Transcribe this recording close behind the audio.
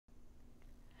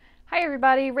Hi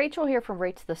everybody, Rachel here from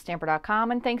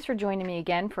Rachthestamper.com, and thanks for joining me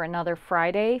again for another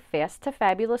Friday Fast to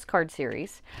Fabulous card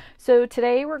series. So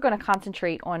today we're going to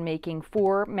concentrate on making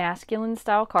 4 masculine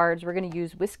style cards. We're going to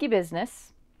use Whiskey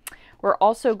Business. We're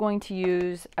also going to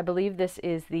use, I believe this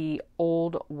is the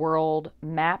Old World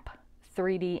Map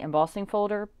 3D embossing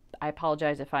folder. I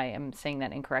apologize if I am saying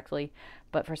that incorrectly,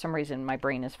 but for some reason my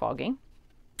brain is fogging.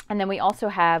 And then we also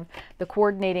have the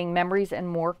Coordinating Memories and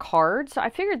More cards. So I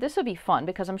figured this would be fun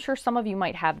because I'm sure some of you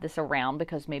might have this around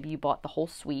because maybe you bought the whole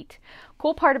suite.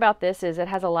 Cool part about this is it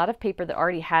has a lot of paper that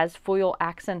already has foil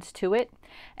accents to it.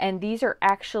 And these are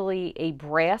actually a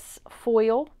brass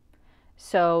foil.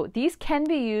 So these can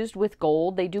be used with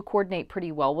gold. They do coordinate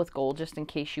pretty well with gold, just in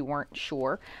case you weren't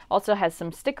sure. Also has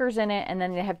some stickers in it, and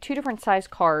then they have 2 different size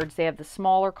cards. They have the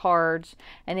smaller cards,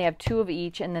 and they have 2 of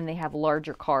each, and then they have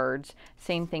larger cards.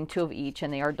 Same thing, 2 of each,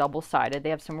 and they are double-sided.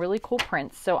 They have some really cool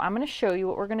prints. So I'm going to show you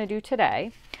what we're going to do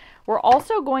today. We're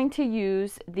also going to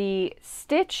use the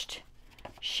Stitched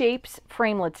Shapes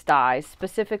Framelits dies,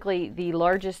 specifically the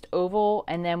largest oval,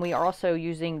 and then we are also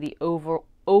using the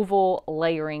oval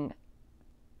layering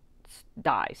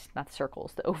dies, not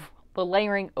circles, the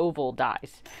layering oval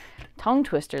dies. Tongue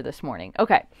twister this morning.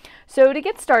 Okay, so to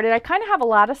get started, I kind of have a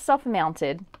lot of stuff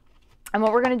mounted, and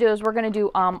what we're going to do is we're going to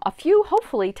do a few,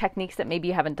 hopefully, techniques that maybe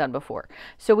you haven't done before.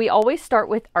 So we always start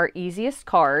with our easiest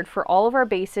card. For all of our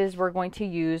bases, we're going to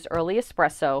use Early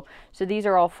Espresso. So these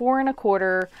are all 4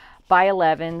 1/4 by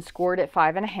 11, scored at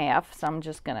 5 1/2. So I'm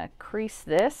just going to crease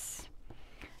this.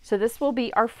 So this will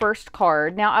be our first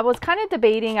card. Now I was kind of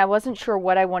debating, I wasn't sure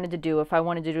what I wanted to do, if I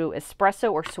wanted to do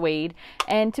espresso or suede.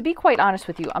 And to be quite honest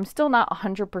with you, I'm still not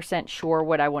 100% sure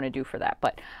what I want to do for that.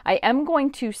 But I am going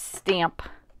to stamp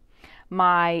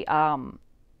my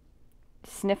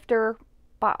snifter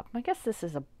bottle. I guess this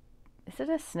is is it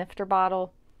a snifter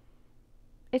bottle?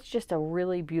 It's just a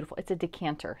really beautiful, it's a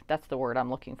decanter. That's the word I'm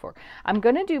looking for. I'm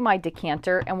going to do my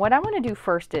decanter. And what I want to do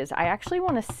first is I actually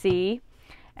want to see,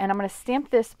 and I'm going to stamp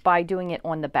this by doing it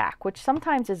on the back, which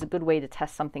sometimes is a good way to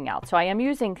test something out. So I am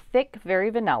using thick, very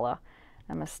vanilla.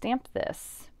 I'm going to stamp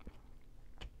this.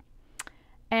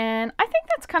 And I think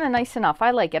that's kind of nice enough.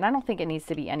 I like it. I don't think it needs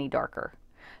to be any darker.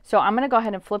 So I'm going to go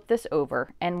ahead and flip this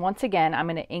over. And once again, I'm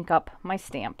going to ink up my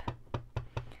stamp.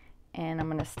 And I'm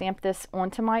going to stamp this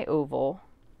onto my oval.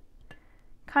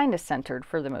 Kind of centered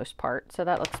for the most part. So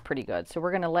that looks pretty good. So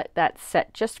we're going to let that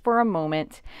set just for a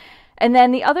moment. And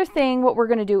then the other thing, what we're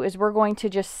going to do is we're going to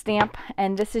just stamp,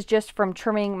 and this is just from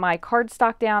trimming my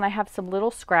cardstock down. I have some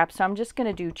little scraps, so I'm just going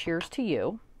to do Cheers to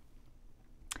You.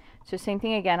 So same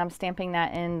thing again, I'm stamping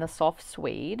that in the soft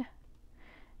suede.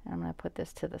 And I'm going to put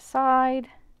this to the side,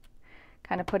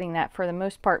 kind of putting that for the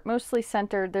most part mostly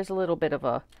centered. There's a little bit of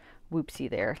a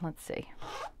whoopsie there. Let's see.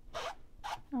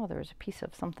 Oh, there's a piece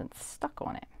of something stuck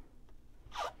on it.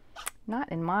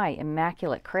 Not in my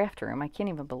immaculate craft room. I can't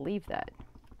even believe that.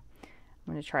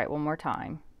 I'm going to try it one more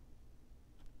time.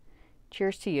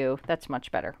 Cheers to You. That's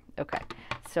much better. Okay,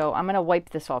 so I'm going to wipe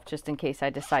this off just in case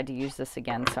I decide to use this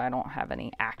again so I don't have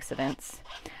any accidents.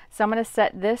 So I'm going to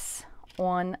set this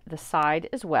on the side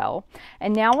as well.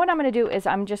 And now what I'm going to do is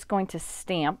I'm just going to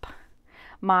stamp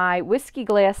my whiskey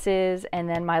glasses and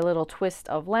then my little twist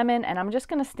of lemon, and I'm just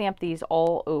going to stamp these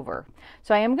all over.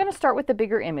 So I am going to start with the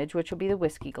bigger image, which will be the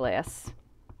whiskey glass.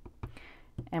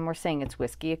 And we're saying it's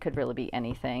whiskey. It could really be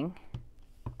anything.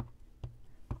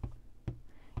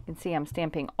 You can see I'm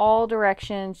stamping all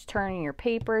directions, turning your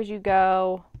paper as you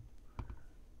go.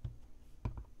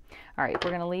 All right,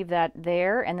 we're going to leave that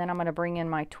there, and then I'm going to bring in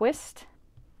my twist.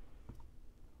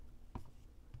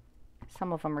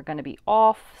 Some of them are going to be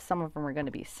off, some of them are going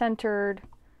to be centered.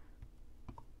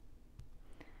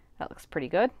 That looks pretty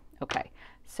good. Okay,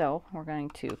 so we're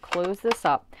going to close this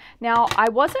up. Now, I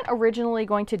wasn't originally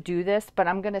going to do this, but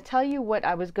I'm going to tell you what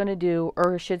I was going to do,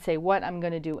 or I should say what I'm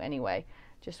going to do anyway.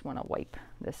 Just want to wipe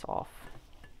this off.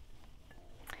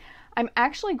 I'm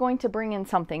actually going to bring in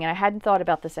something, and I hadn't thought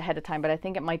about this ahead of time, but I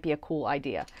think it might be a cool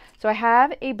idea. So I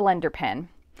have a blender pen.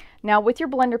 Now with your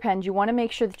blender pens, you want to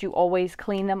make sure that you always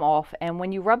clean them off, and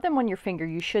when you rub them on your finger,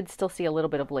 you should still see a little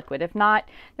bit of liquid. If not,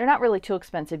 they're not really too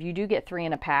expensive. You do get 3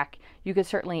 in a pack. You could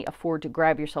certainly afford to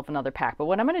grab yourself another pack. But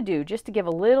what I'm going to do, just to give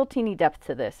a little teeny depth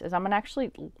to this, is I'm going to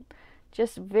actually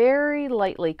just very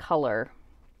lightly color.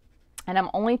 And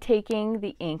I'm only taking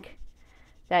the ink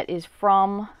that is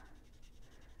from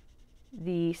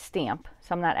the stamp,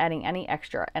 so I'm not adding any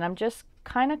extra. And I'm just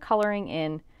kind of coloring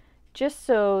in just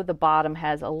so the bottom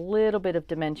has a little bit of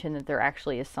dimension that there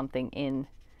actually is something in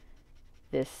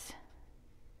this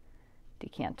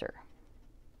decanter.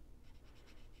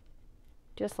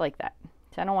 Just like that.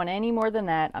 So I don't want any more than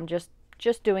that. I'm just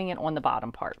just doing it on the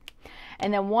bottom part.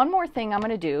 And then one more thing I'm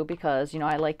going to do, because, you know,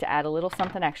 I like to add a little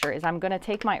something extra, is I'm going to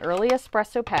take my early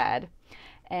espresso pad,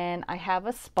 and I have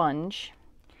a sponge,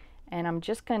 and I'm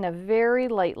just going to very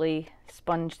lightly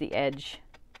sponge the edge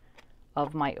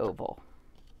of my oval.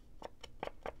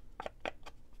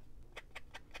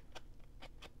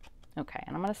 Okay,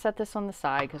 and I'm going to set this on the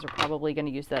side because we're probably going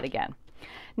to use that again.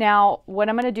 Now, what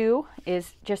I'm going to do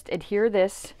is just adhere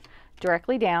this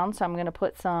directly down. So I'm going to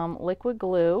put some liquid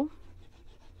glue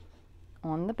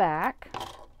on the back. I'm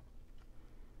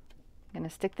going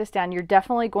to stick this down. You're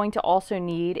definitely going to also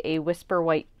need a Whisper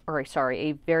White, or sorry,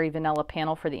 a Very Vanilla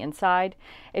panel for the inside.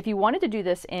 If you wanted to do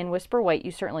this in Whisper White,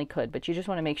 you certainly could, but you just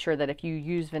want to make sure that if you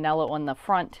use vanilla on the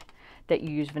front, that you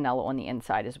use vanilla on the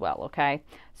inside as well, okay?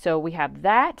 So we have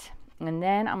that. And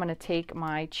then I'm going to take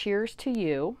my Cheers to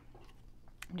You.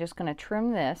 I'm just going to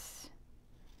trim this.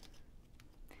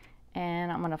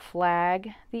 And I'm going to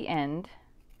flag the end.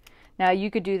 Now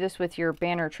you could do this with your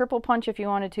banner triple punch if you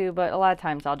wanted to, but a lot of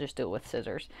times I'll just do it with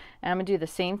scissors. And I'm going to do the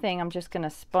same thing. I'm just going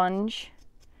to sponge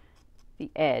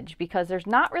the edge because there's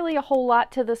not really a whole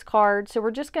lot to this card. So we're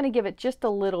just going to give it just a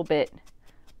little bit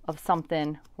of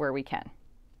something where we can.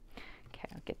 Okay,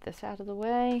 I'll get this out of the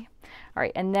way. All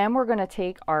right, and then we're going to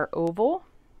take our oval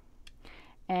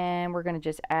and we're going to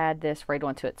just add this right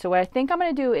onto it. So what I think I'm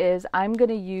going to do is I'm going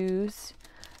to use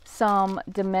some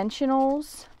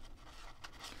dimensionals.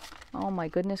 Oh my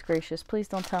goodness gracious, please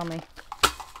don't tell me.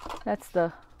 That's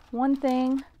the one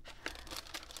thing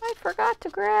I forgot to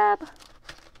grab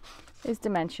is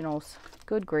dimensionals.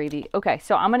 Good gravy. Okay,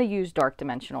 so I'm going to use dark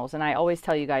dimensionals, and I always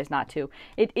tell you guys not to.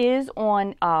 It is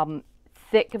on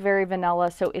thick, very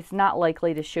vanilla, so it's not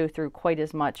likely to show through quite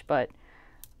as much, but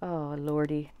oh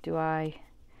lordy, do I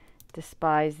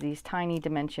despise these tiny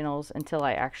dimensionals until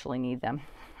I actually need them.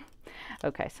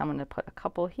 Okay, so I'm going to put a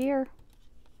couple here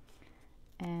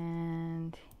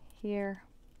and here.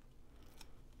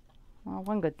 Well,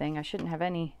 one good thing, I shouldn't have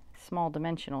any small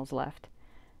dimensionals left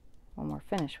when we're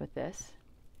finished with this.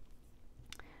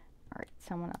 All right,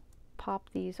 so I'm going to pop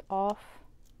these off.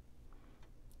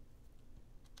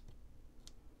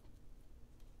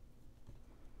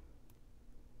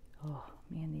 Oh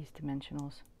man, these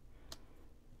dimensionals.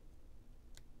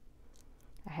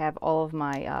 I have all of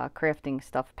my crafting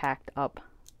stuff packed up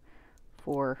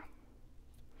for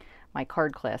my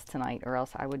card class tonight, or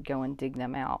else I would go and dig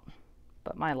them out.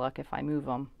 But my luck, if I move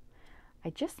them, I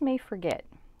just may forget.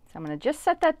 So I'm going to just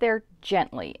set that there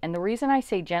gently. And the reason I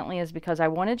say gently is because I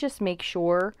want to just make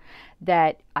sure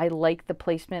that I like the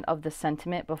placement of the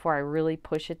sentiment before I really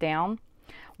push it down.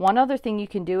 One other thing you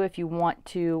can do if you want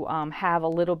to have a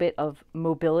little bit of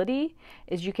mobility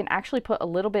is you can actually put a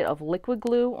little bit of liquid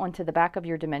glue onto the back of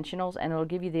your dimensionals, and it'll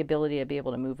give you the ability to be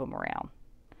able to move them around.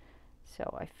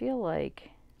 So I feel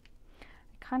like I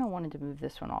kind of wanted to move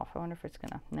this one off. I wonder if it's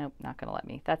gonna, nope, not gonna let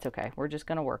me. That's okay, we're just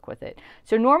gonna work with it.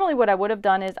 So normally what I would have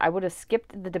done is I would have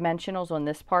skipped the dimensionals on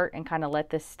this part and kind of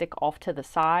let this stick off to the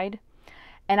side.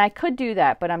 And I could do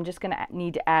that, but I'm just going to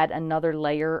need to add another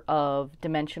layer of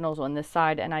dimensionals on this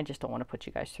side, and I just don't want to put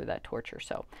you guys through that torture.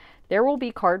 So there will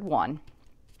be card one.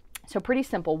 So pretty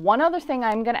simple. One other thing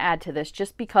I'm going to add to this,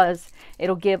 just because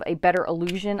it'll give a better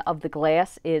illusion of the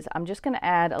glass, is I'm just going to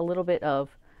add a little bit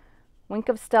of Wink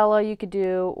of Stella you could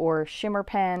do, or shimmer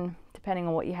pen, depending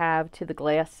on what you have, to the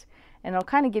glass. And it'll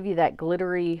kind of give you that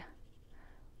glittery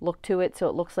look to it, so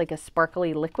it looks like a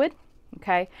sparkly liquid.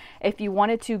 Okay, if you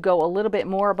wanted to go a little bit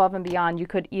more above and beyond, you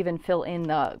could even fill in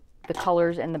the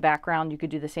colors in the background. You could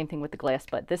do the same thing with the glass,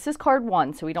 but this is card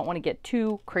one, so we don't want to get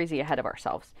too crazy ahead of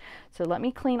ourselves. So let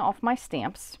me clean off my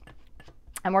stamps,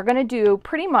 and we're going to do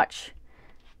pretty much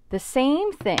the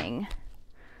same thing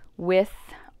with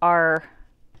our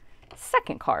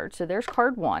second card. So there's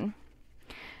card one.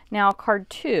 Now card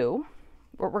two,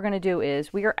 what we're going to do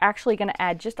is we are actually going to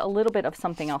add just a little bit of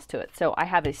something else to it. So I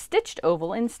have a stitched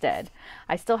oval instead.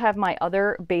 I still have my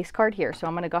other base card here, so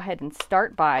I'm going to go ahead and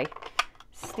start by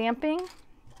stamping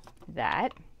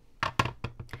that.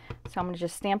 So I'm going to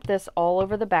just stamp this all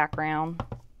over the background.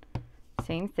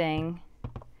 Same thing,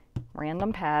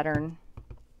 random pattern.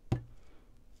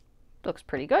 Looks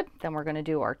pretty good. Then we're going to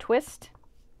do our twist.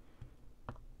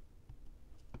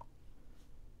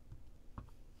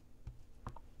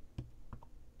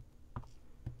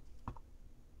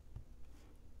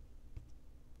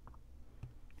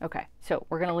 Okay, so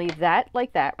we're going to leave that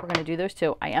like that. We're going to do those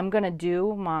two. I am going to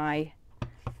do my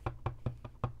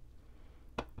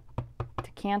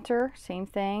decanter, same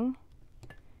thing.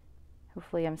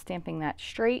 Hopefully I'm stamping that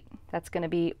straight. That's going to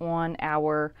be on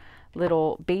our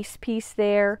little base piece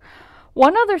there.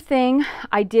 One other thing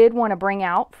I did want to bring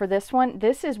out for this one,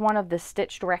 this is one of the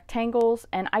stitched rectangles,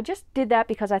 and I just did that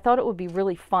because I thought it would be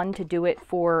really fun to do it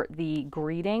for the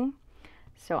greeting.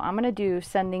 So I'm going to do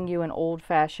sending you an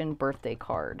old-fashioned birthday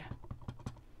card.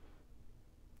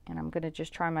 And I'm going to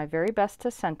just try my very best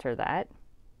to center that,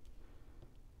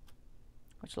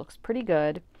 which looks pretty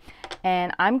good.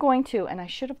 And I'm going to, and I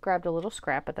should have grabbed a little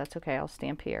scrap, but that's okay, I'll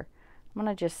stamp here. I'm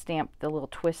going to just stamp the little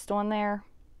twist on there.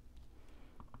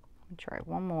 Try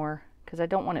one more because I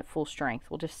don't want it full strength.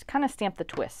 We'll just kind of stamp the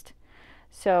twist.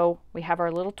 So we have our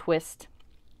little twist.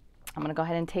 I'm going to go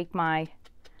ahead and take my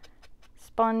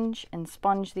sponge and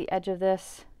sponge the edge of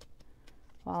this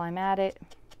while I'm at it.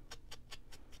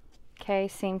 Okay,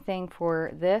 same thing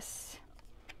for this.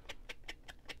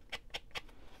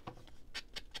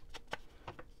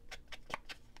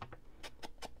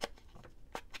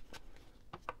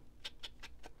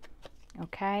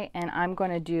 Okay, and I'm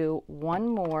going to do one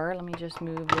more. Let me just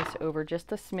move this over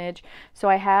just a smidge. So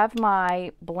I have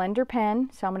my blender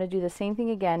pen, so I'm going to do the same thing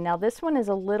again. Now this one is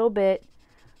a little bit,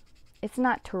 it's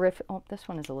not terrific. Oh, this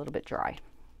one is a little bit dry.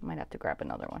 I might have to grab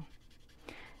another one.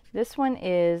 This one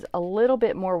is a little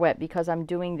bit more wet because I'm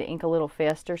doing the ink a little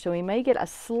faster, so we may get a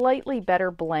slightly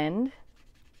better blend.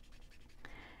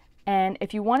 And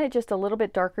if you want it just a little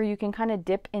bit darker, you can kind of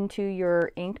dip into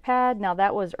your ink pad. Now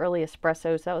that was early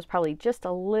espresso, so that was probably just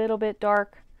a little bit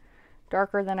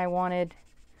darker than I wanted,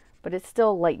 but it's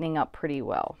still lightening up pretty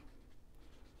well.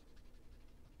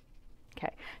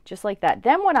 Okay, just like that.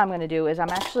 Then what I'm going to do is I'm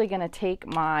actually going to take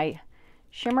my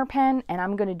shimmer pen and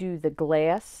I'm going to do the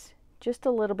glass just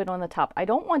a little bit on the top. I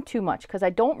don't want too much because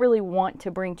I don't really want to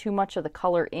bring too much of the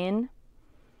color in,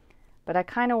 but I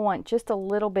kind of want just a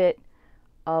little bit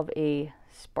of a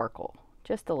sparkle,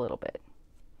 just a little bit,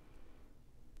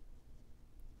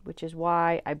 which is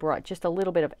why I brought just a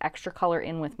little bit of extra color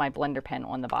in with my blender pen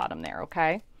on the bottom there.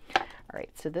 Okay, all right,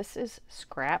 so this is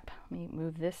scrap. Let me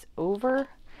move this over,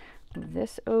 move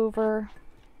this over.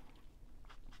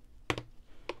 I'm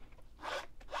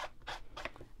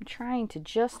trying to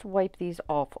just wipe these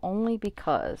off only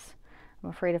because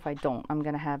I'm afraid if I don't, I'm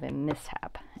going to have a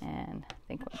mishap, and I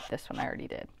think this one I already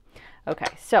did. Okay,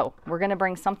 so we're going to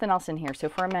bring something else in here. So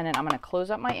for a minute, I'm going to close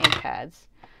up my ink pads.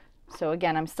 So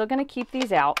again, I'm still going to keep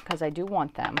these out because I do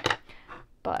want them.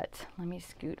 But let me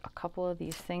scoot a couple of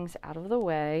these things out of the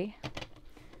way.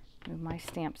 Move my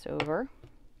stamps over.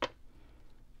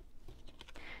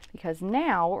 Because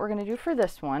now what we're going to do for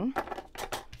this one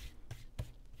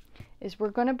is we're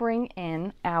going to bring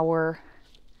in our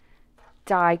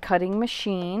die cutting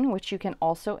machine, which you can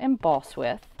also emboss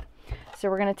with. So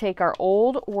we're going to take our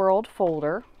Old World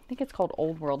folder. I think it's called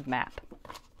Old World Map.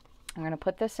 I'm going to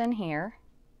put this in here.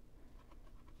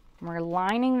 And we're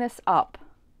lining this up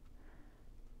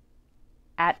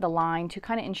at the line to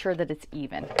kind of ensure that it's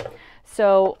even.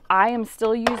 So I am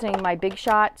still using my Big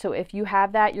Shot. So if you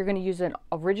have that, you're going to use an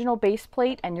original base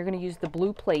plate and you're going to use the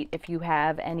blue plate if you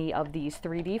have any of these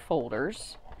 3D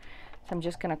folders. So I'm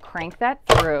just going to crank that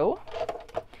through.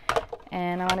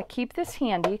 And I'm going to keep this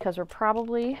handy because we're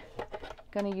probably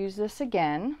going to use this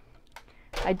again.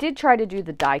 I did try to do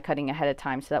the die cutting ahead of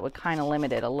time, so that would kind of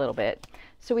limit it a little bit.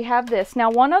 So we have this. Now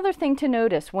one other thing to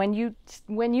notice, when you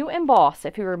emboss,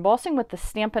 if you're embossing with the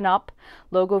Stampin' Up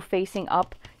logo facing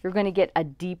up, you're going to get a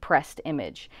depressed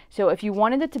image. So if you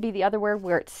wanted it to be the other way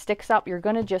where it sticks up, you're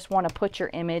going to just want to put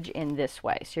your image in this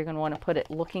way. So you're going to want to put it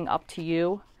looking up to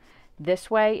you this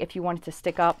way if you want it to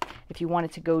stick up. If you want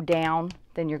it to go down,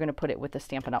 then you're going to put it with the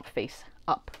Stampin' Up face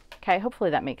up. Okay, hopefully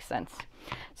that makes sense.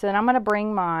 So then I'm going to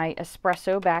bring my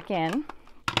espresso back in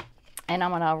and I'm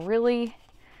going to really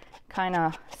kind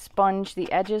of sponge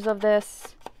the edges of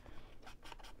this.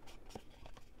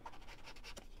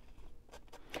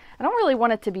 I don't really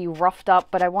want it to be roughed up,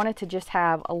 but I want it to just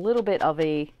have a little bit of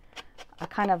a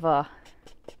kind of a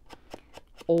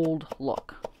old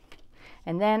look.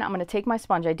 And then I'm going to take my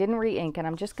sponge, I didn't re-ink, and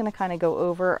I'm just going to kind of go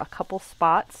over a couple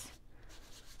spots.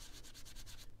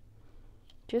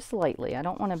 Just lightly. I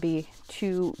don't want to be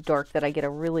too dark that I get a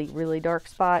really, really dark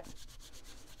spot.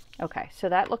 Okay, so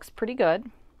that looks pretty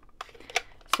good.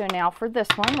 So now for this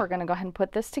one, we're going to go ahead and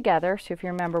put this together. So if you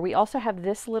remember, we also have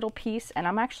this little piece, and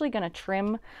I'm actually going to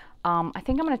trim, I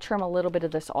think I'm going to trim a little bit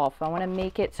of this off. I want to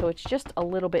make it so it's just a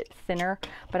little bit thinner,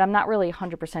 but I'm not really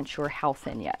 100% sure how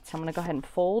thin yet. So I'm going to go ahead and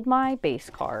fold my base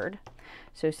card.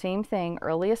 So same thing,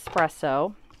 early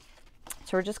espresso.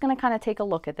 So we're just going to kind of take a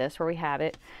look at this where we have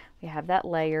it. We have that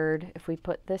layered. If we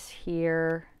put this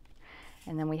here,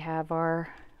 and then we have our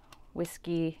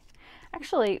whiskey.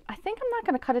 Actually, I think I'm not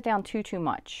going to cut it down too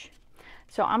much.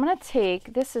 So I'm going to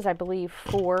take, this is I believe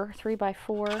 3 by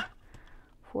 4,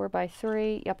 4 by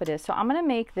 3. Yep, it is. So I'm going to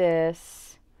make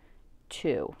this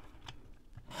 2.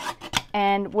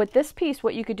 And with this piece,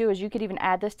 what you could do is you could even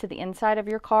add this to the inside of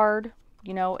your card,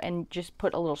 you know, and just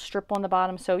put a little strip on the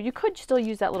bottom. So you could still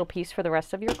use that little piece for the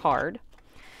rest of your card.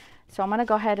 So I'm going to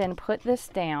go ahead and put this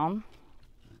down.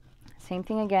 Same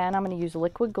thing again, I'm going to use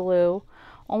liquid glue.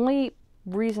 Only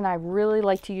reason I really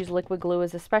like to use liquid glue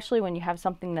is especially when you have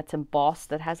something that's embossed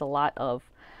that has a lot of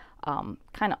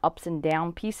kind of ups and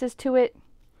down pieces to it.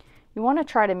 You want to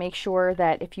try to make sure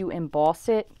that if you emboss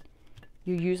it,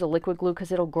 you use a liquid glue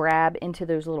because it'll grab into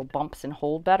those little bumps and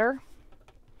hold better.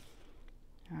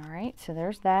 All right, so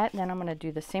there's that. Then I'm going to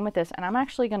do the same with this, and I'm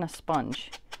actually going to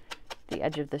sponge the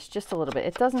edge of this just a little bit.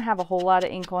 It doesn't have a whole lot of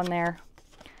ink on there,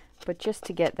 but just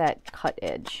to get that cut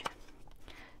edge.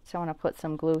 So I want to put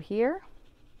some glue here.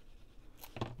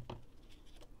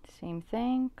 Same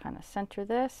thing, kind of center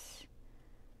this.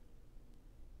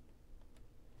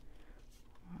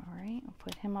 All right, I'll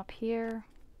put him up here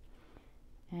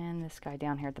and this guy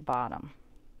down here at the bottom.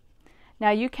 Now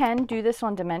you can do this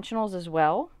on dimensionals as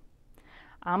well.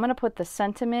 I'm going to put the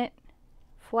sentiment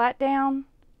flat down,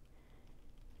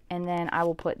 and then I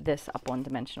will put this up on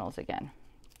dimensionals again.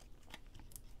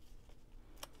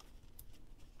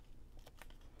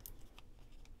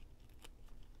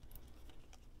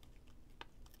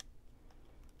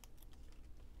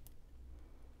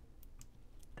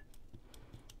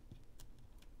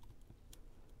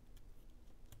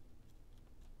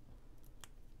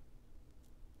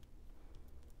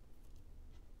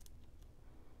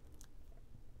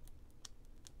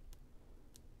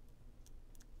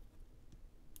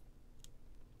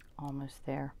 Almost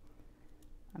there.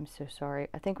 I'm so sorry.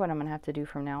 I think what I'm going to have to do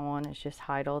from now on is just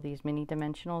hide all these mini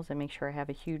dimensionals and make sure I have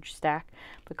a huge stack.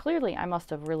 But clearly I must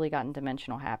have really gotten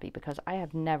dimensional happy because I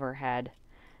have never had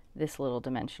this little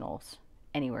dimensionals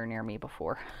anywhere near me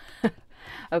before.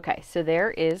 Okay, so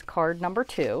there is card number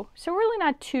 2. So really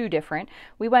not too different.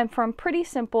 We went from pretty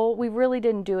simple. We really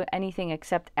didn't do anything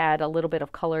except add a little bit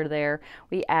of color there.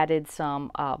 We added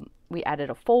some, we added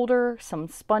a folder, some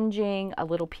sponging, a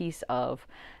little piece of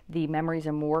the Memories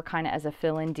and More kind of as a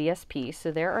fill-in DSP. So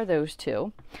there are those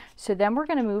 2. So then we're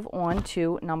going to move on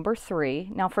to number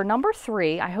 3. Now for number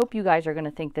 3, I hope you guys are going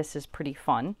to think this is pretty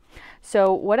fun.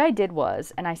 So what I did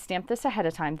was, and I stamped this ahead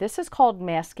of time, this is called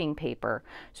masking paper.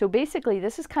 So basically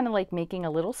this is kind of like making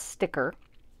a little sticker.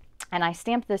 And I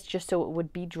stamped this just so it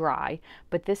would be dry,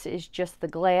 but this is just the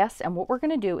glass. And what we're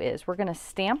going to do is we're going to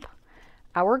stamp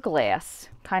our glass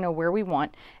kind of where we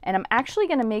want, and I'm actually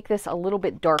going to make this a little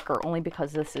bit darker only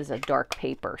because this is a dark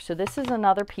paper. So this is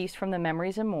another piece from the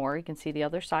Memories and More. You can see the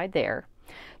other side there.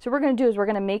 So what we're going to do is we're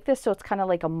going to make this so it's kind of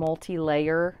like a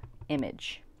multi-layer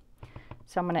image.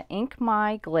 So I'm going to ink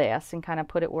my glass and kind of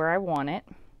put it where I want it.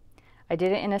 I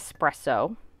did it in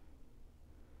espresso.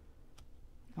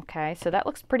 Okay, so that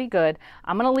looks pretty good.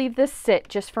 I'm going to leave this sit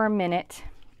just for a minute.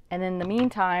 And in the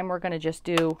meantime, we're going to just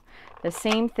do the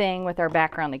same thing with our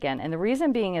background again. And the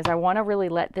reason being is I want to really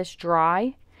let this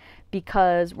dry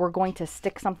because we're going to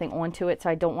stick something onto it. So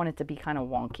I don't want it to be kind of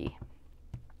wonky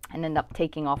and end up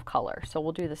taking off color. So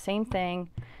we'll do the same thing,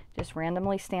 just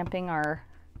randomly stamping our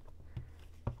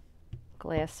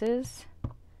glasses.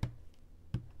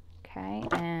 Okay,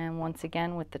 and once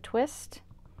again with the twist.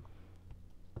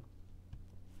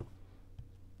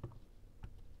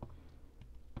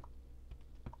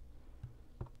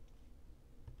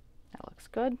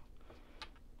 Good.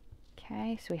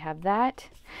 Okay, so we have that.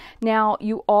 Now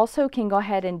you also can go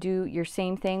ahead and do your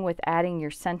same thing with adding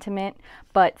your sentiment,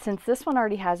 but since this one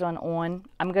already has one on,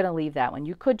 I'm going to leave that one.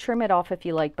 You could trim it off if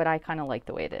you like, but I kind of like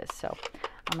the way it is. So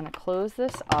I'm going to close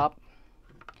this up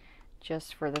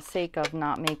just for the sake of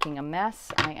not making a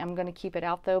mess. I am going to keep it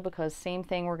out though, because same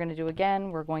thing we're going to do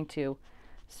again. We're going to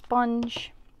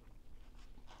sponge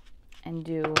and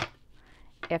do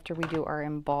after we do our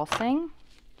embossing.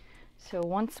 So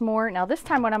once more, now this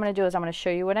time what I'm going to do is I'm going to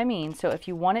show you what I mean. So if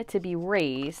you want it to be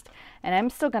raised, and I'm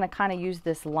still going to kind of use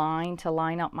this line to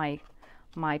line up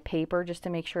my paper just to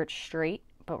make sure it's straight,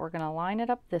 but we're going to line it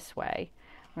up this way.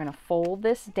 We're going to fold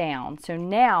this down. So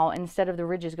now instead of the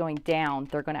ridges going down,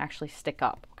 they're going to actually stick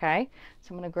up, okay?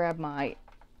 So I'm going to grab my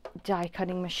die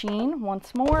cutting machine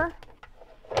once more.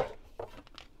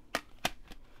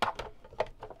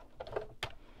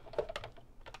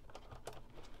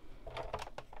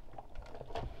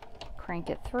 Crank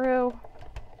it through.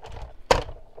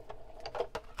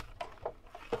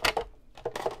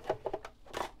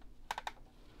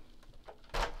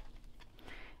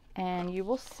 And you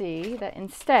will see that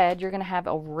instead you're going to have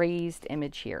a raised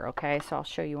image here, okay? So I'll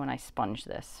show you when I sponge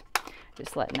this.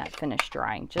 Just letting that finish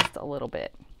drying just a little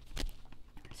bit.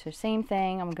 So same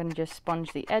thing, I'm going to just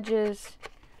sponge the edges.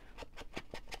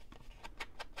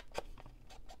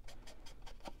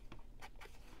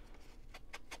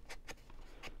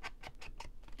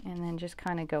 And then just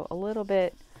kind of go a little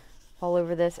bit all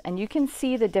over this. And you can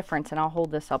see the difference, and I'll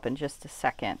hold this up in just a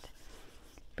second.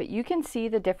 But you can see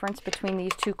the difference between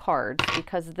these two cards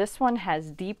because this one has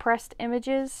depressed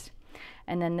images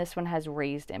and then this one has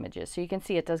raised images. So you can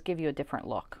see it does give you a different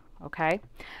look. Okay.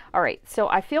 All right. So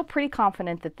I feel pretty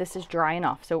confident that this is dry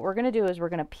enough. So what we're going to do is we're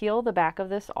going to peel the back of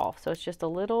this off. So it's just a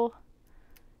little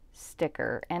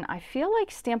sticker. And I feel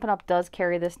like Stampin' Up! Does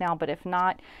carry this now, but if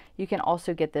not, you can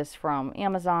also get this from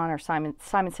Amazon or Simon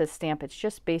Says Stamp. It's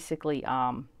just basically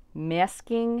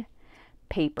masking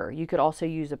paper. You could also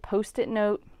use a Post-it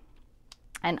note.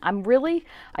 And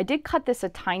I did cut this a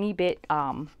tiny bit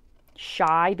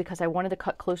shy because I wanted to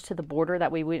cut close to the border.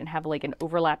 That way we didn't have like an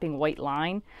overlapping white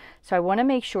line. So I want to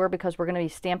make sure, because we're going to be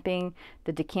stamping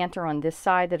the decanter on this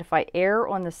side, that if I err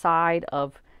on the side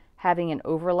of having an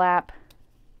overlap,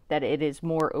 that it is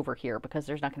more over here because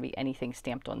there's not going to be anything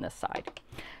stamped on this side.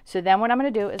 So then what I'm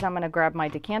going to do is I'm going to grab my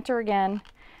decanter again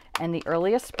and the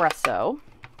Early Espresso,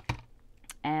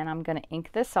 and I'm going to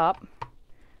ink this up.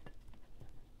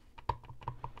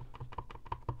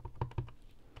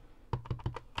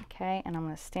 Okay, and I'm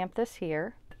going to stamp this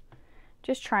here,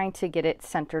 just trying to get it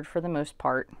centered for the most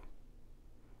part.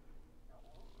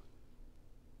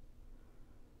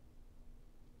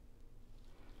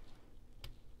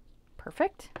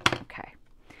 Perfect. Okay.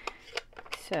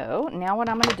 So now what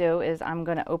I'm going to do is I'm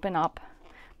going to open up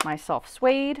my soft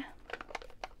suede,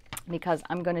 because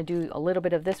I'm going to do a little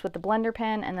bit of this with the blender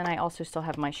pen, and then I also still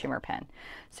have my shimmer pen.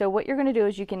 So what you're going to do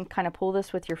is you can kind of pull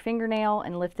this with your fingernail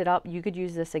and lift it up. You could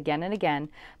use this again and again,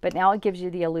 but now it gives you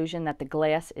the illusion that the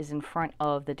glass is in front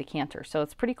of the decanter. So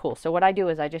it's pretty cool. So what I do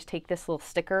is I just take this little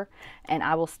sticker and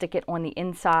I will stick it on the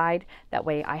inside. That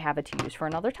way I have it to use for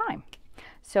another time.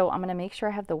 So I'm going to make sure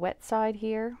I have the wet side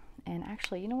here. And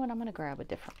actually, you know what? I'm going to grab a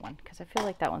different one because I feel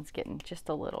like that one's getting just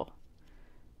a little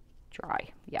dry.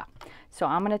 Yeah. So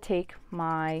I'm going to take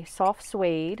my soft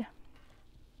suede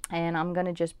and I'm going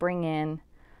to just bring in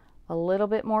a little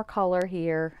bit more color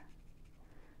here.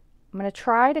 I'm going to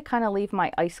try to kind of leave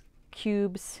my ice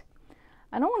cubes,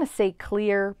 I don't want to say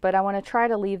clear, but I want to try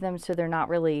to leave them so they're not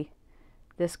really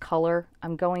this color.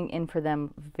 I'm going in for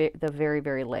them the very,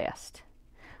 very last.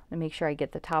 I'm going to make sure I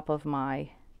get the top of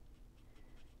my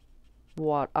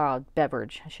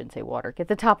beverage. I shouldn't say water. Get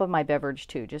the top of my beverage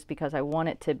too, just because I want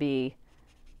it to be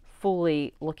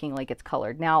fully looking like it's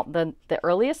colored. Now the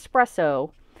Early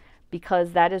Espresso,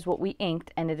 because that is what we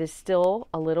inked and it is still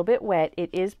a little bit wet, it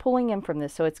is pulling in from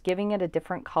this, so it's giving it a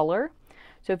different color.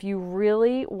 So if you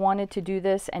really wanted to do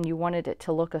this and you wanted it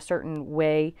to look a certain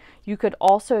way, you could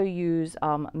also use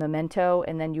Memento,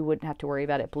 and then you wouldn't have to worry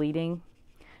about it bleeding.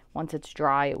 Once it's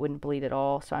dry, it wouldn't bleed at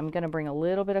all. So I'm going to bring a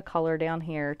little bit of color down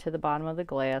here to the bottom of the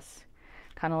glass,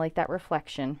 kind of like that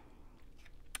reflection.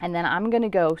 And then I'm going to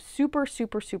go super,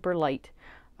 super, super light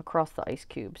across the ice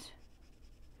cubes,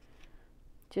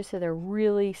 just so they're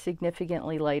really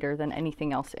significantly lighter than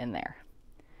anything else in there,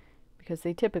 because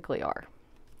they typically are.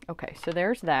 Okay, so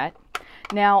there's that.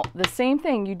 Now, the same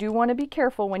thing, you do want to be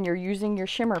careful when you're using your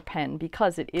shimmer pen,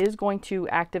 because it is going to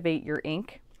activate your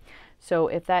ink. So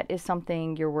if that is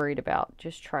something you're worried about,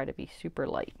 just try to be super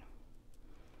light.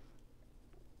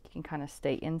 You can kind of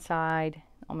stay inside.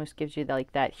 Almost gives you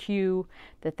like that hue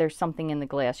that there's something in the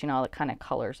glass, you know, that kind of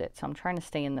colors it. So I'm trying to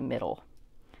stay in the middle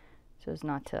so as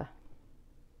not to,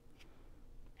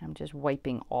 I'm just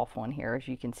wiping off on here, as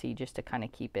you can see, just to kind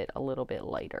of keep it a little bit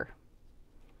lighter.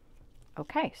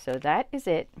 Okay, so that is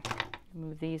it.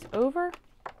 Move these over.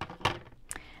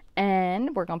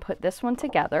 And we're going to put this one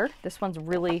together. This one's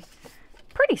really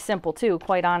pretty simple too,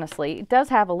 quite honestly. It does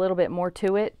have a little bit more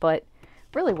to it, but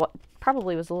really what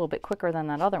probably was a little bit quicker than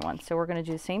that other one. So we're going to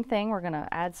do the same thing. We're going to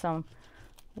add some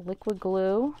liquid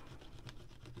glue.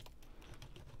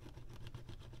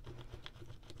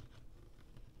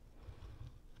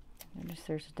 Notice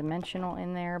there's a dimensional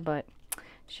in there, but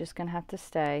it's just going to have to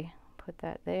stay. Put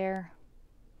that there.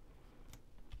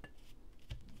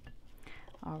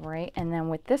 All right, and then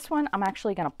with this one, I'm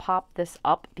actually going to pop this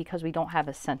up because we don't have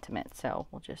a sentiment. So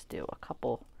we'll just do a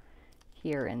couple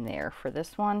here and there for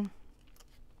this one.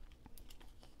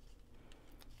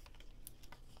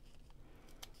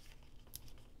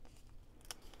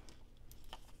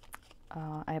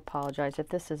 I apologize if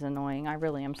this is annoying. I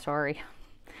really am sorry.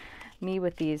 Me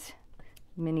with these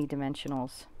mini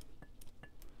dimensionals.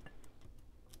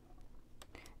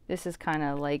 This is kind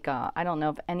of like, I don't know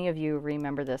if any of you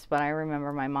remember this, but I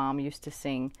remember my mom used to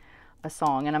sing a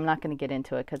song, and I'm not going to get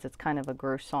into it because it's kind of a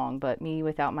gross song, but me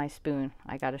without my spoon,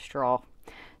 I got a straw.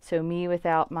 So me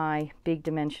without my big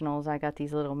dimensionals, I got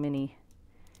these little mini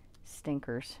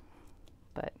stinkers.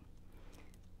 But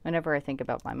whenever I think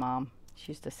about my mom,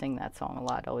 she used to sing that song a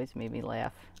lot. It always made me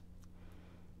laugh.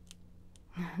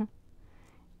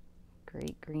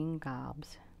 Great green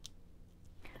gobs.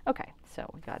 Okay, so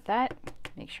we got that.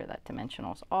 Make sure that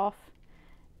dimensional's off.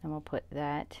 And we'll put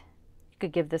that. You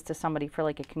could give this to somebody for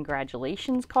like a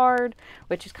congratulations card,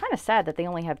 which is kind of sad that they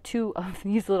only have 2 of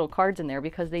these little cards in there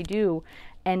because they do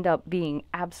end up being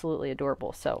absolutely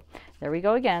adorable. So there we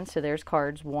go again. So there's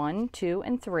cards 1, 2,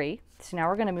 and 3. So now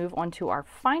we're going to move on to our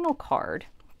final card.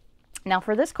 Now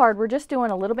for this card, we're just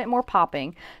doing a little bit more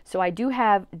popping. So I do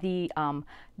have the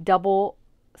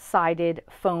double-sided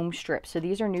foam strips. So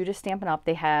these are new to Stampin' Up.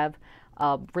 They have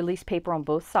release paper on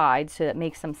both sides, so that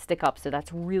makes them stick up. So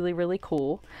that's really, really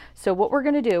cool. So what we're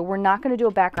going to do, we're not going to do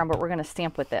a background, but we're going to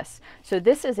stamp with this. So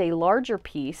this is a larger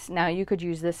piece. Now you could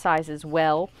use this size as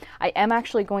well. I am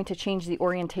actually going to change the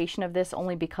orientation of this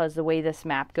only because the way this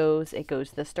map goes, it goes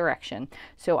this direction.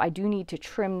 So I do need to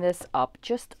trim this up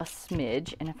just a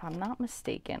smidge. And if I'm not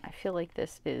mistaken, I feel like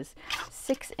this is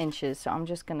 6 inches. So I'm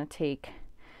just going to take,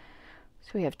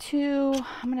 so we have 2,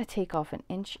 I'm going to take off 1.5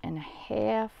 inches.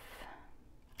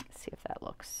 See if that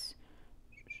looks.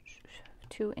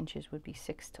 2 inches would be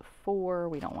 6 to 4.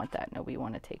 We don't want that. No, we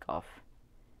want to take off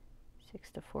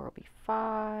 6 to 4 will be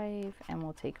 5, and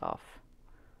we'll take off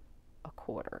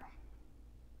 1/4.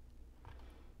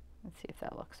 Let's see if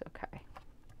that looks okay.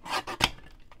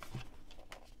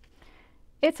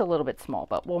 It's a little bit small,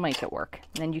 but we'll make it work.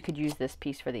 And then you could use this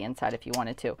piece for the inside if you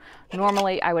wanted to.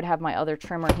 Normally, I would have my other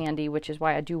trimmer handy, which is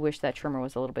why I do wish that trimmer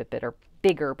was a little bit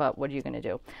bigger, but what are you going to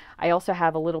do? I also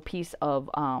have a little piece of,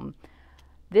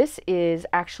 this is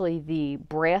actually the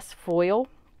brass foil.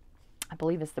 I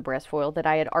believe it's the brass foil that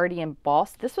I had already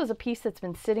embossed. This was a piece that's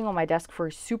been sitting on my desk for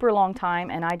a super long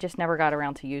time, and I just never got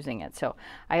around to using it. So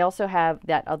I also have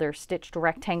that other stitched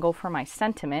rectangle for my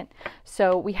sentiment.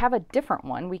 So we have a different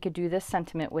one. We could do this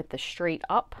sentiment with the straight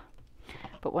up.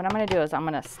 But what I'm going to do is I'm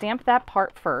going to stamp that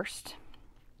part first,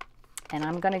 and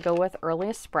I'm going to go with Early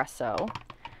Espresso.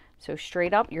 So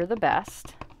straight up, you're the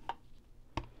best.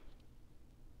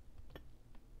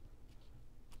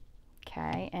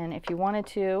 Okay, and if you wanted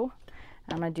to,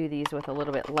 I'm going to do these with a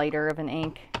little bit lighter of an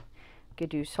ink. You could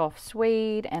do soft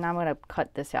suede, and I'm going to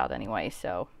cut this out anyway.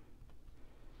 So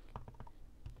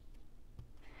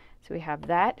we have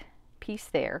that piece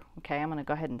there. Okay, I'm going to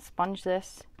go ahead and sponge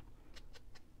this.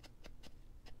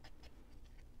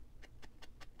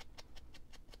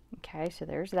 Okay, so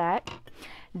there's that.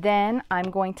 Then I'm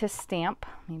going to stamp.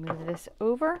 Let me move this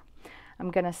over.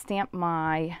 I'm going to stamp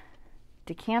my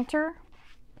decanter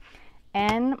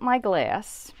and my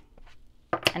glass.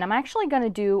 And I'm actually going to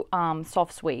do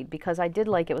soft suede because I did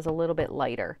like it was a little bit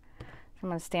lighter. So I'm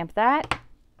going to stamp that,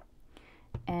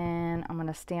 and I'm going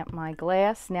to stamp my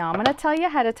glass. Now I'm going to tell you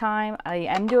ahead of time, I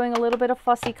am doing a little bit of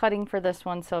fussy cutting for this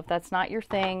one, so if that's not your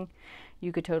thing,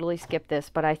 you could totally skip this,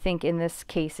 but I think in this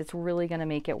case it's really going to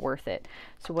make it worth it.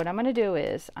 So what I'm going to do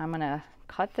is I'm going to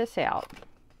cut this out.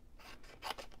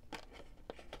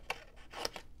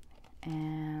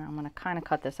 And I'm going to kind of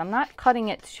cut this. I'm not cutting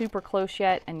it super close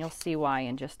yet, and you'll see why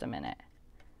in just a minute.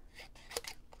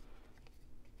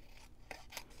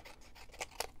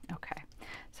 Okay,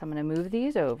 so I'm going to move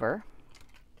these over.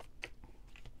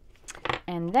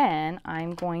 And then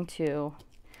I'm going to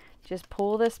just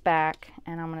pull this back,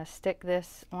 and I'm going to stick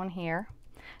this on here.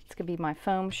 It's going to be my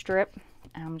foam strip.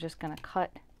 And I'm just going to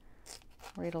cut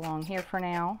right along here for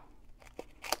now.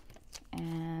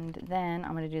 And then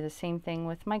I'm going to do the same thing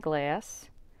with my glass.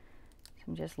 So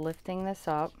I'm just lifting this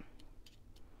up,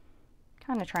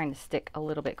 kind of trying to stick a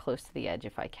little bit close to the edge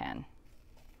if I can.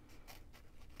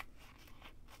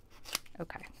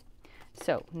 Okay,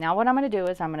 so now what I'm going to do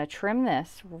is I'm going to trim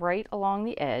this right along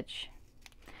the edge,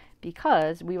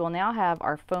 because we will now have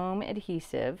our foam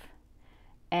adhesive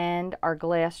and our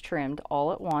glass trimmed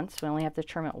all at once. We only have to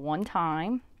trim it one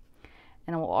time,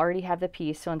 and we'll already have the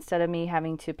piece. So instead of me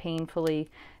having to painfully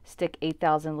stick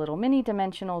 8,000 little mini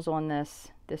dimensionals on this,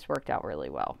 this worked out really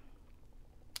well.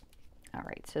 All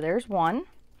right, so there's one.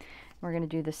 We're going to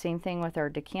do the same thing with our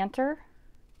decanter.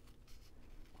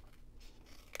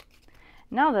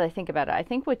 Now that I think about it, I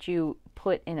think what you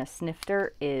put in a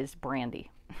snifter is brandy.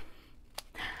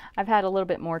 I've had a little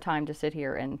bit more time to sit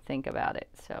here and think about it.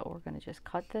 So we're going to just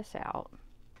cut this out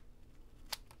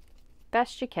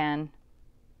best you can.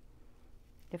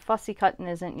 If fussy cutting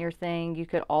isn't your thing, you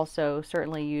could also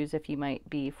certainly use, if you might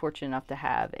be fortunate enough to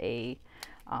have a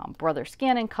brother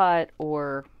scan and cut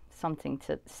or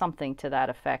something to that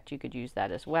effect. You could use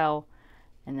that as well,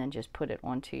 and then just put it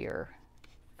onto your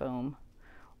foam,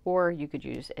 or you could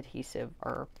use adhesive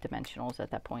or dimensionals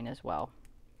at that point as well.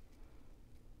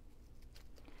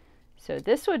 So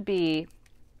this would be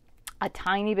a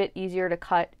tiny bit easier to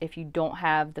cut if you don't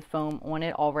have the foam on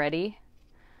it already,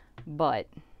 but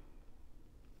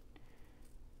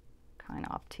kind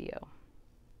of up to you.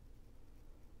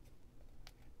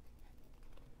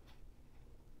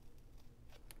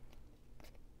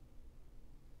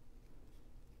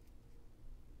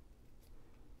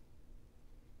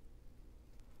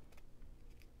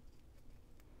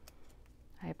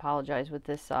 I apologize with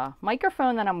this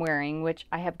microphone that I'm wearing, which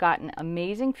I have gotten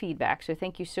amazing feedback, so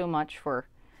thank you so much for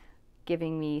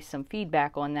giving me some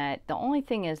feedback on that. The only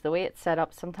thing is the way it's set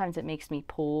up, sometimes it makes me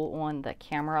pull on the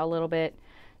camera a little bit,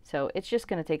 so it's just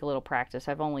going to take a little practice.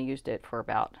 I've only used it for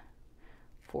about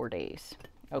 4 days.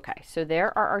 Okay, so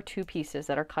there are our two pieces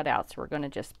that are cut out, so we're going to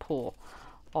just pull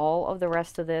all of the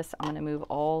rest of this. I'm going to move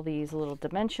all these little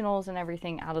dimensionals and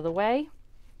everything out of the way.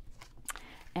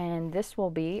 And this will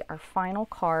be our final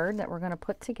card that we're going to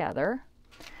put together.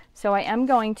 So I am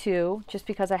going to, just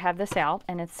because I have this out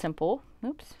and it's simple,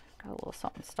 oops, got a little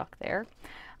something stuck there.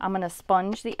 I'm going to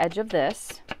sponge the edge of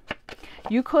this.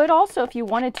 You could also, if you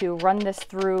wanted to, run this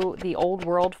through the Old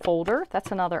World folder.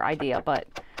 That's another idea, but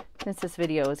since this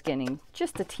video is getting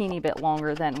just a teeny bit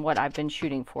longer than what I've been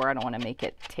shooting for, I don't want to make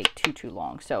it take too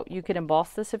long. So you could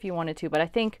emboss this if you wanted to, but I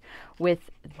think with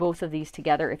both of these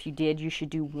together, if you did, you should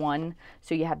do one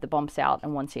so you have the bumps out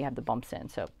and one so you have the bumps in.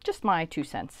 So just my 2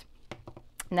 cents.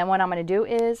 And then what I'm going to do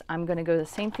is I'm going to go the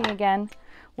same thing again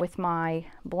with my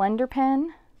blender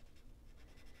pen.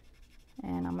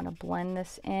 And I'm going to blend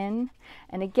this in.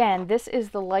 And again, this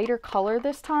is the lighter color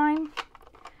this time.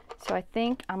 So I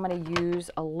think I'm going to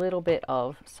use a little bit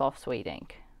of soft suede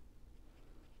ink.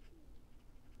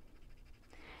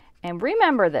 And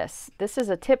remember this is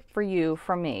a tip for you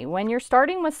from me. When you're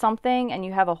starting with something and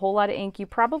you have a whole lot of ink, you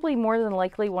probably more than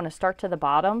likely want to start to the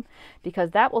bottom,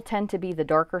 because that will tend to be the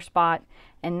darker spot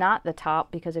and not the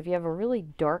top, because if you have a really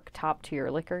dark top to your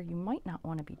liquor, you might not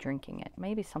want to be drinking it.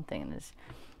 Maybe something is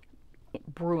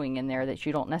brewing in there that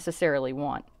you don't necessarily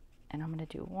want. And I'm going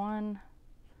to do one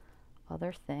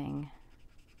other thing.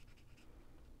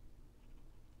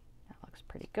 That looks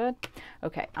pretty good.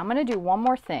 Okay, I'm going to do one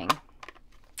more thing,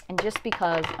 and just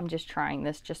because I'm just trying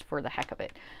this just for the heck of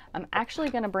it, I'm actually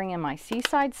going to bring in my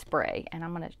Seaside spray, and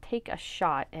I'm going to take a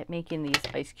shot at making these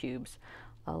ice cubes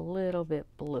a little bit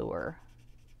bluer,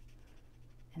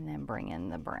 and then bring in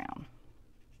the brown.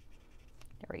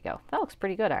 There we go. That looks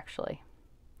pretty good, actually,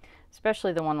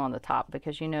 especially the one on the top,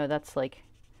 because you know that's like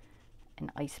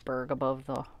an iceberg above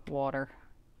the water.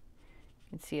 You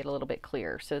can see it a little bit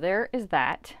clearer. So there is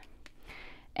that.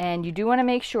 And you do want to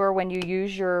make sure when you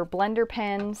use your blender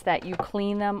pens that you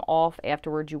clean them off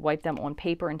afterwards. You wipe them on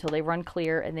paper until they run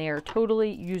clear, and they are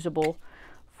totally usable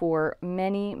for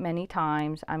many, many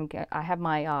times. I have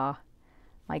my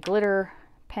my glitter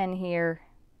pen here.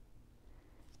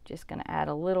 Just going to add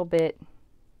a little bit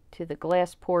to the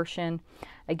glass portion.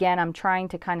 Again, I'm trying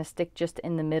to kind of stick just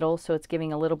in the middle, so it's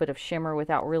giving a little bit of shimmer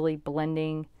without really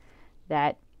blending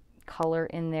that color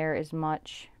in there as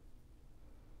much.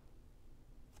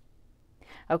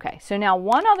 Okay, so now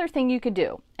one other thing you could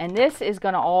do, and this is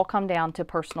going to all come down to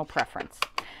personal preference.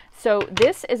 So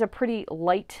this is a pretty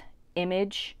light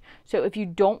image, so if you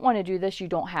don't want to do this, you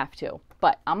don't have to.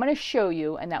 But I'm going to show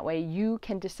you, and that way you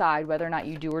can decide whether or not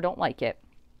you do or don't like it.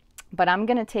 But I'm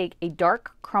going to take a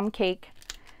dark crumb cake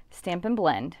Stampin'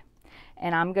 Blend,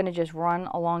 and I'm going to just run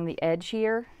along the edge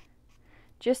here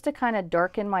just to kind of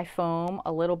darken my foam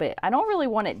a little bit. I don't really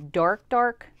want it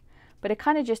dark, but it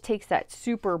kind of just takes that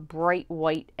super bright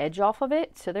white edge off of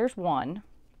it. So there's one.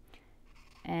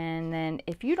 And then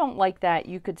if you don't like that,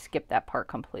 you could skip that part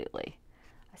completely.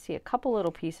 I see a couple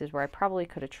little pieces where I probably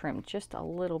could have trimmed just a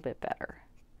little bit better.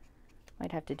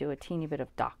 Might have to do a teeny bit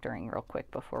of doctoring real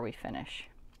quick before we finish.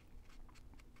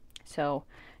 So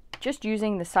just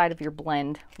using the side of your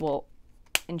blend will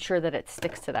ensure that it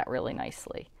sticks to that really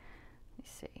nicely. Let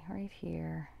me see, right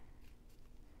here.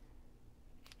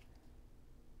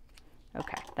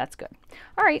 Okay, that's good.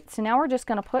 All right, so now we're just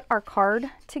going to put our card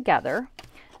together.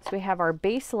 So we have our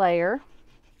base layer.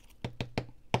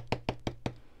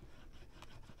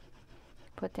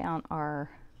 Put down our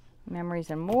Memories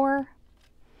and More.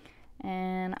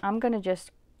 And I'm going to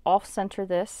just off-center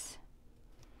this.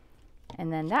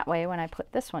 And then that way, when I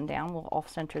put this one down, we'll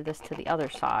off-center this to the other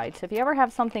side. So if you ever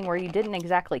have something where you didn't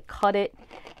exactly cut it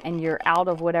and you're out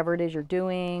of whatever it is you're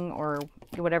doing, or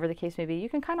whatever the case may be, you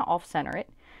can kind of off-center it,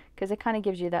 because it kind of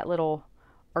gives you that little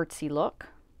artsy look.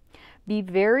 Be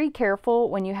very careful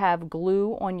when you have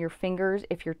glue on your fingers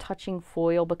if you're touching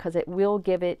foil, because it will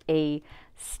give it a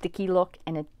sticky look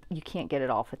and you can't get it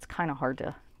off. It's kind of hard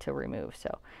to remove.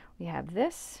 So we have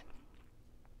this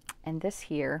and this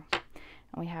here,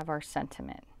 and we have our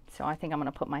sentiment. So I think I'm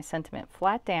going to put my sentiment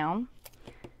flat down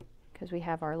because we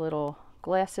have our little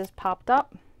glasses popped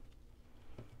up.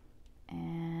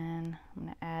 And I'm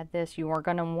going to add this. You are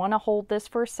going to want to hold this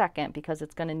for a second because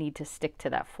it's going to need to stick to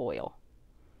that foil.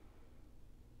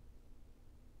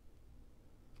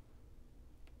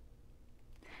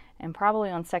 And probably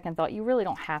on second thought, you really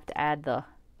don't have to add the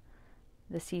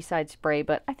seaside spray,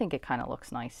 but I think it kind of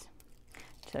looks nice.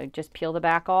 So just peel the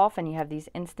back off and you have these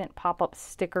instant pop-up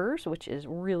stickers, which is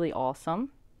really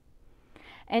awesome.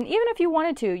 And even if you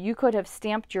wanted to, you could have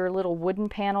stamped your little wooden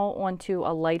panel onto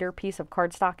a lighter piece of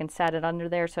cardstock and sat it under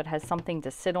there so it has something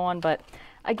to sit on. But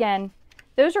again,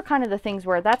 those are kind of the things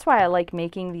where that's why I like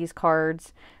making these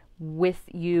cards with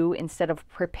you instead of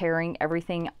preparing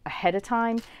everything ahead of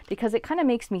time, because it kind of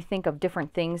makes me think of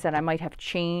different things that I might have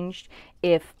changed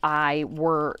if I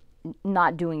were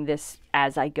not doing this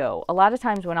as I go. A lot of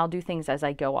times when I'll do things as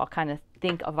I go, I'll kind of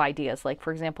think of ideas, like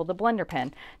for example the blender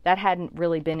pen. That hadn't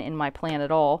really been in my plan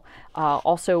at all.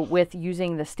 Also with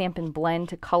using the Stampin' blend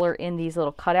to color in these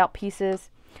little cutout pieces,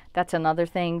 that's another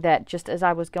thing that just as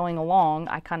I was going along,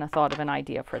 I kind of thought of an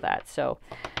idea for that. So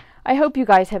I hope you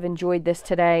guys have enjoyed this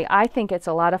today. I think it's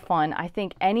a lot of fun. I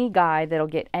think any guy that'll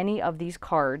get any of these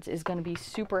cards is going to be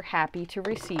super happy to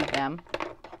receive them.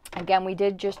 Again, we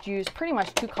did just use pretty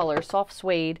much two colors, soft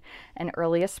suede and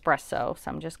early espresso.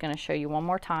 So I'm just going to show you one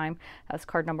more time. That's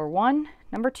card number 1,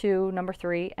 number 2, number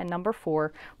 3, and number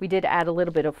 4. We did add a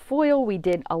little bit of foil. We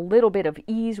did a little bit of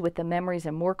ease with the Memories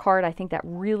and More card. I think that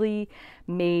really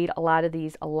made a lot of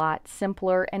these a lot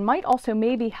simpler and might also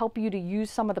maybe help you to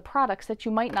use some of the products that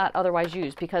you might not otherwise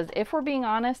use. Because if we're being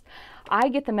honest, I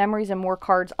get the Memories and More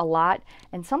cards a lot,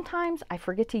 and sometimes I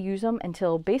forget to use them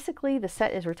until basically the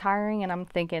set is retiring and I'm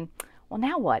thinking, well,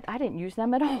 now what? I didn't use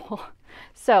them at all.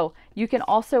 So you can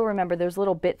also remember those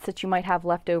little bits that you might have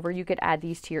left over. You could add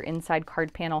these to your inside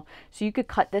card panel. So you could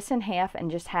cut this in half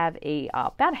and just have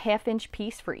about a 1/2 inch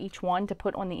piece for each one to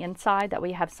put on the inside. That way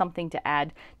you have something to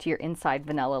add to your inside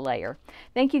vanilla layer.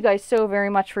 Thank you guys so very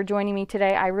much for joining me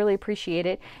today. I really appreciate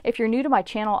it. If you're new to my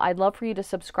channel, I'd love for you to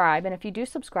subscribe. And if you do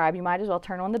subscribe, you might as well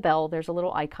turn on the bell. There's a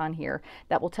little icon here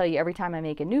that will tell you every time I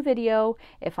make a new video,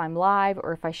 if I'm live,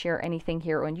 or if I share anything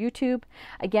here on YouTube.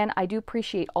 Again, I do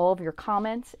appreciate all of your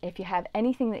comments. If you have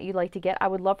anything that you'd like to get, I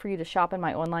would love for you to shop in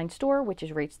my online store, which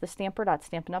is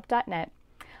rachthestamper.stampinup.net.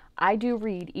 I do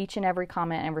read each and every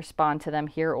comment and respond to them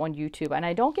here on YouTube, and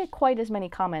I don't get quite as many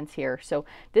comments here. So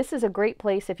this is a great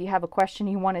place if you have a question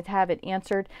you wanted to have it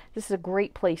answered. This is a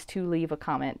great place to leave a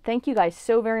comment. Thank you guys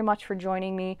so very much for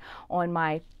joining me on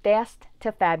my Fast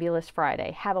to Fabulous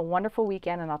Friday. Have a wonderful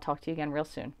weekend, and I'll talk to you again real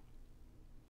soon.